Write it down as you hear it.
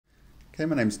Okay,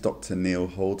 my name's Dr. Neil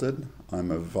Holden.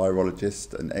 I'm a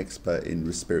virologist and expert in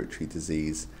respiratory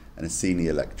disease and a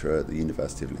senior lecturer at the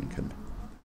University of Lincoln.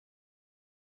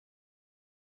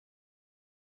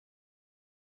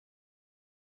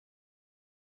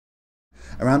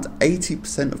 Around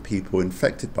 80% of people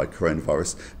infected by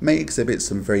coronavirus may exhibit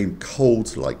some very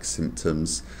cold-like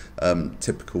symptoms,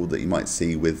 typical that you might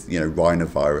see with,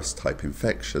 rhinovirus type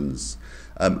infections.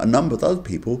 A number of other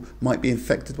people might be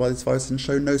infected by this virus and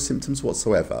show no symptoms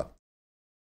whatsoever.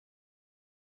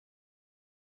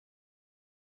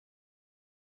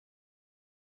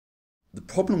 The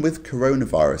problem with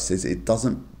coronavirus is it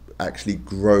doesn't actually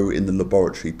grow in the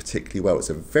laboratory particularly well. It's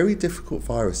a very difficult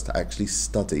virus to actually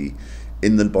study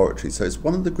in the laboratory. So it's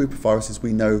one of the group of viruses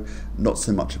we know not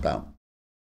so much about.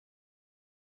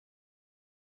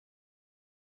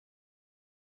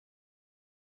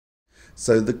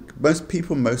 So the most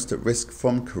people most at risk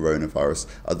from coronavirus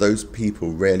are those people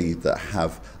really that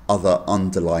have other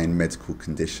underlying medical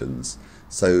conditions.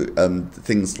 So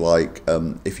things like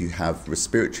if you have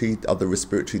other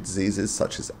respiratory diseases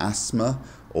such as asthma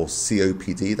or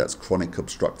COPD, that's chronic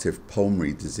obstructive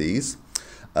pulmonary disease.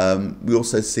 We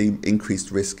also see increased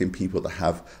risk in people that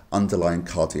have underlying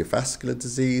cardiovascular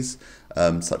disease,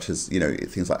 such as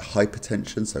things like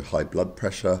hypertension, so high blood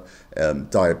pressure,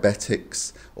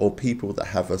 diabetics, or people that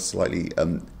have a slightly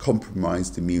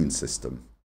compromised immune system.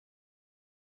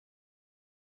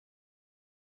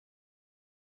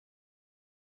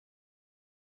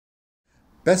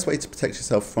 Best way to protect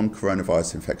yourself from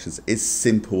coronavirus infections is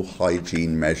simple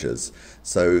hygiene measures.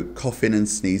 So coughing and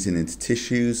sneezing into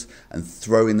tissues and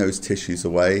throwing those tissues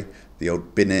away, the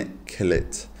old bin it, kill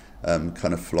it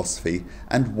kind of philosophy,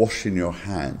 and washing your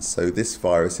hands. So this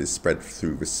virus is spread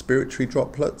through respiratory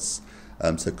droplets,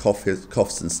 so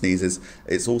coughs and sneezes.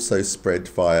 It's also spread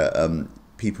via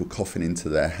people coughing into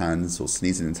their hands or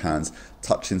sneezing into hands,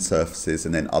 touching surfaces,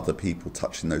 and then other people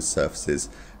touching those surfaces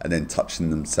and then touching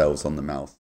themselves on the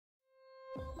mouth.